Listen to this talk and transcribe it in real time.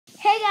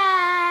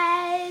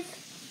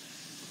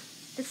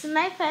This is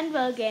my friend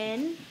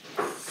Logan.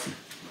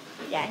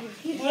 Yeah,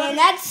 and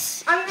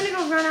that's. I'm gonna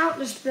go run out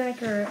the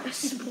sprinkler.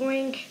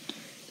 Spoink.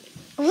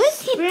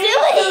 What's he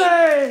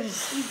doing?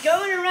 He's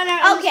going to run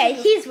out.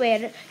 Okay, he's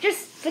weird.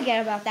 Just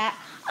forget about that.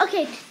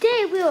 Okay,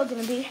 today we are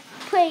gonna be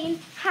playing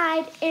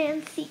hide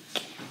and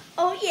seek.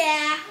 Oh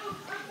yeah.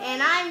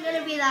 And I'm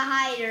gonna be the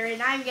hider,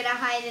 and I'm gonna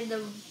hide in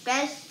the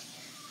best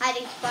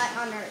hiding spot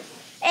on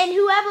earth. And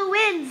whoever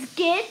wins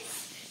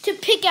gets to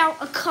pick out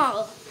a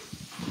card.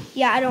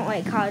 Yeah, I don't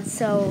like cards,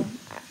 so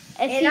if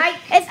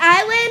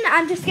I win,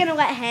 I'm just gonna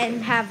let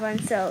him have one.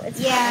 So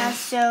it's fine.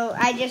 So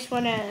I just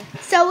wanna.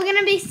 So we're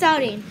gonna be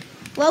starting.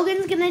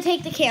 Logan's gonna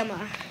take the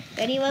camera.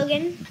 Ready,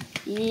 Logan?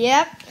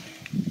 Yep.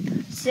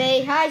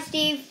 Say hi,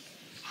 Steve.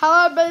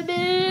 Hello,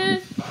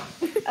 baby.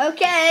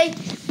 Okay,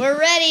 we're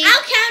ready.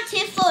 I'll count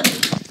to 40.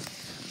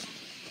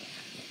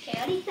 Okay,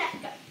 ready, set,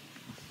 go.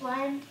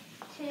 1,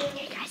 2.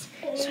 Hey guys,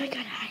 so I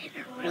gotta hide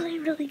in a really,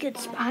 really good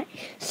spot.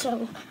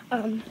 So,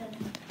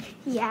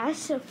 yeah,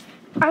 so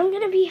I'm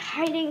gonna be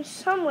hiding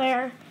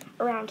somewhere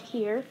around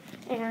here,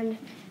 and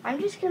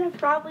I'm just gonna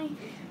probably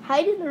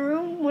hide in the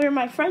room where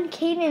my friend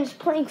Caden is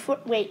playing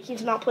wait,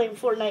 he's not playing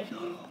Fortnite.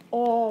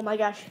 Oh my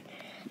gosh,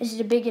 this is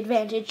a big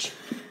advantage.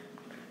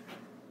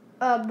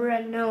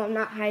 Brett, no, I'm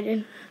not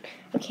hiding.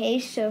 Okay,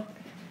 so,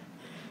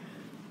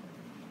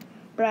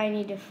 Brett, I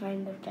need to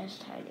find the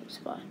best hiding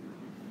spot.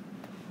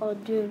 Oh,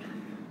 dude.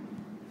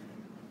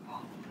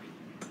 Oh,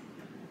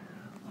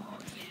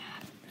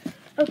 yeah.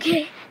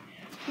 Okay,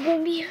 I'm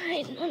gonna be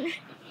hiding under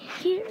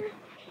here.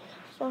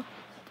 So,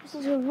 this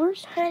is the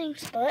worst hiding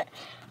spot.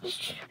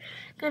 Just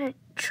gonna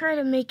try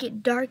to make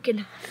it dark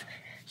enough.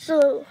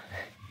 So,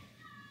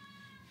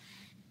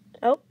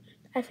 oh,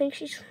 I think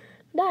she's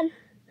done.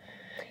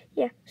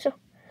 Yeah, so,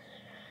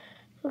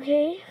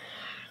 okay,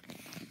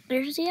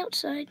 there's the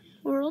outside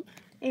world,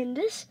 and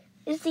this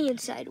is the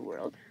inside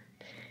world.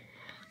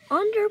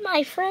 Under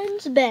my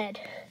friend's bed.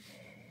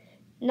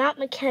 Not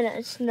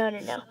McKenna's, no. She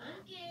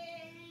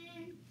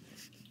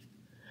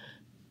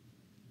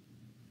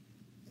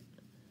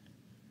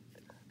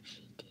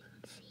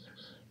didn't see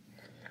me.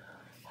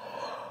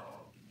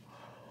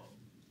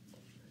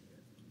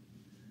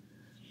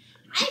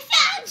 I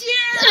found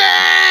you!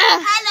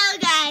 Hello,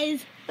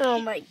 guys. Oh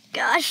my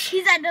gosh.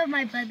 He's under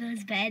my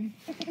brother's bed.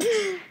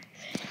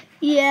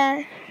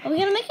 Yeah. Are we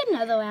gonna make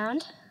another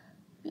round?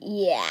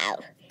 Yeah.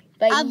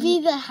 But I'll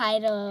be the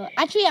hider.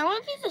 Actually, I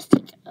want to be the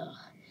seeker.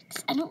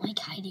 Because I don't like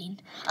hiding.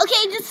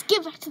 Okay, just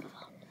get back to the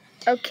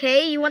phone.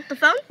 Okay, you want the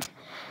phone?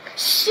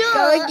 Sure.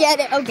 Go get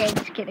it. Okay,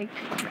 just kidding.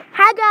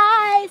 Hi,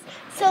 guys.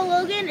 So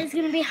Logan is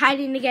gonna be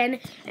hiding again,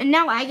 and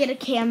now I get a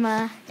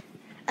camera.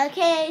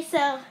 Okay,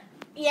 so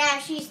Yeah,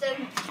 she's the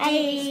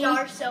Hey.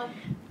 star, so.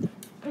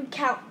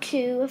 count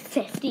to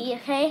 50.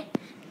 Okay.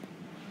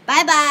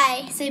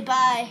 Bye-bye. Say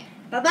bye.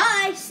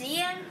 Bye-bye. See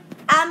ya.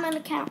 I'm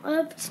gonna count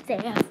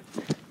upstairs.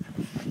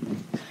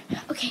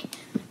 Okay,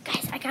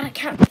 guys, I gotta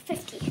count to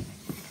 50.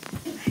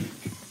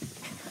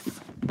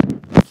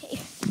 Okay,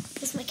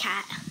 this is my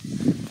cat.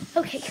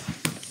 Okay.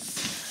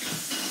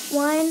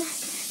 1,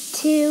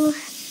 2,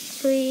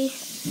 3,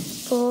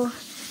 4,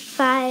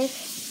 5,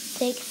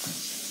 6,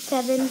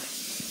 7,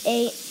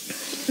 8,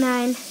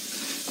 9,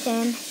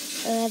 10,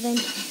 11,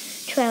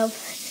 12,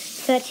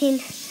 13,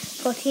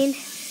 14,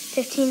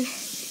 15,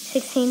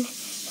 16,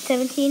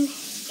 17,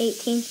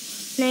 18,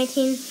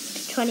 19,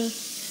 20,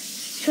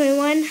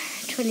 21,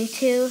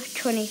 22,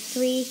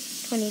 23,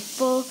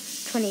 24,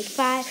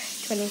 25,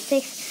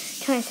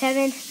 26,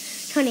 27,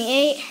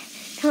 28,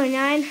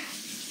 29,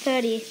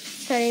 30,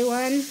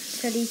 31,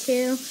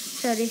 32,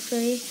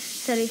 33,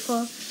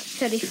 34,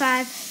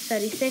 35,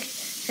 36,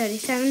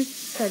 37,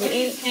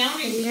 38,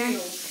 39,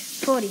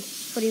 40,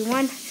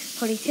 41,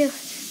 42,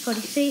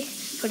 43,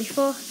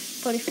 44,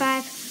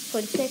 45,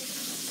 46,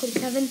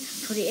 47,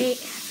 48,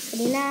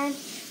 49,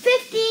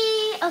 50.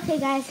 Okay,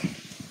 guys,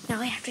 now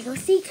we have to go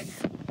seek.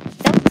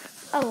 Nope,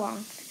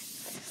 along.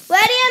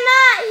 Ready or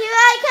not, here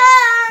I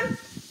come.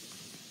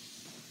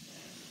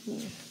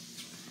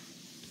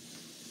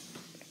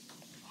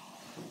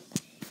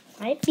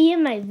 Might be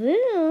in my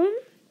room.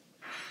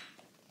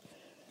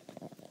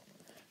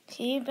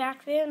 See you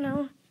back there?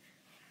 No.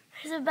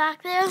 Is it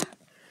back there?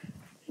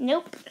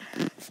 Nope.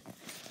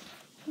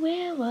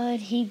 Where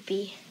would he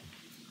be?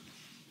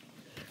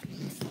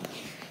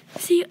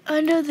 See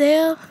under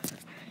there?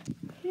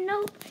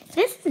 Nope.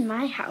 This is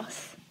my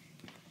house.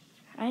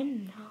 I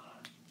know.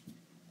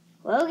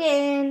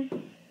 Logan.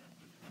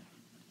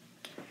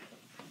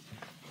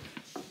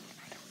 I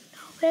don't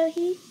know where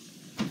he.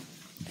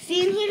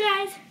 See him here,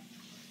 guys?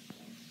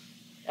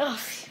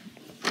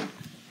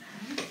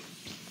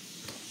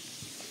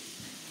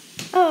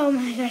 Oh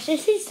my gosh, I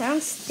see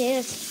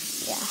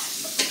downstairs. Yeah.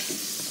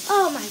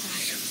 Oh my gosh.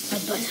 I'm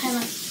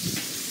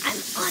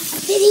on a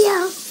video.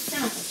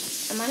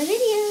 I'm on a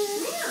video.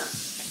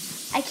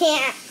 I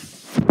can't.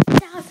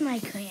 That was my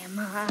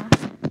grandma.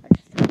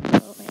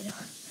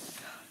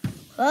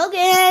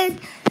 Logan.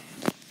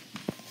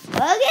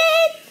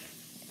 Logan.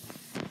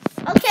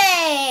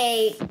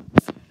 Okay.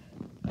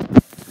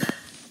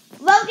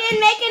 Logan. Logan,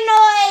 make a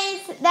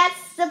noise.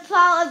 That's the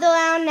plot of the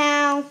lounge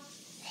now.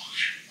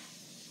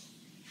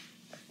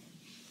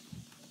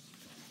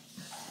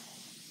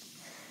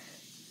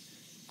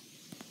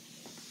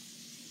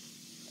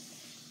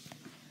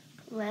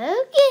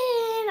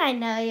 Logan, I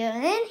know you're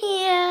in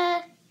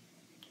here.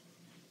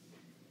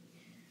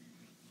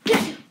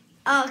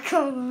 Oh,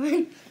 come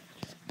on.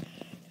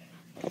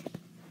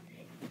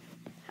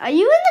 Are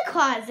you in the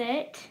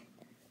closet?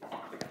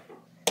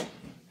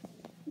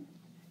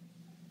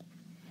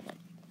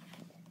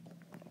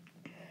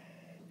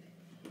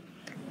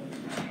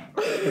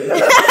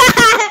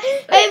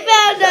 I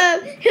found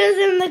him. He was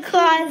in the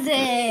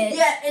closet.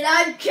 Yeah, and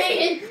I'm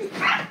Kaden.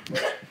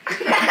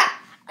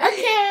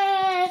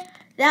 Okay,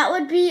 that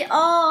would be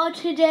all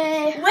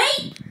today.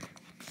 Wait!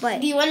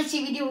 What? Do you want to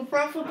see me do a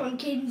front flip on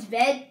Kaden's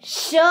bed?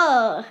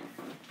 Sure.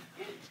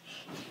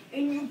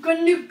 And you're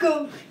gonna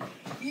go.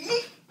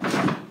 Yay!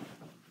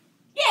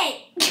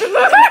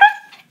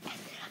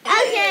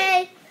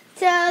 Okay,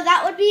 so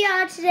that would be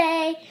all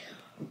today.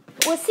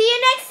 We'll see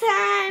you next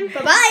time.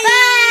 Bye-bye.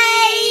 Bye.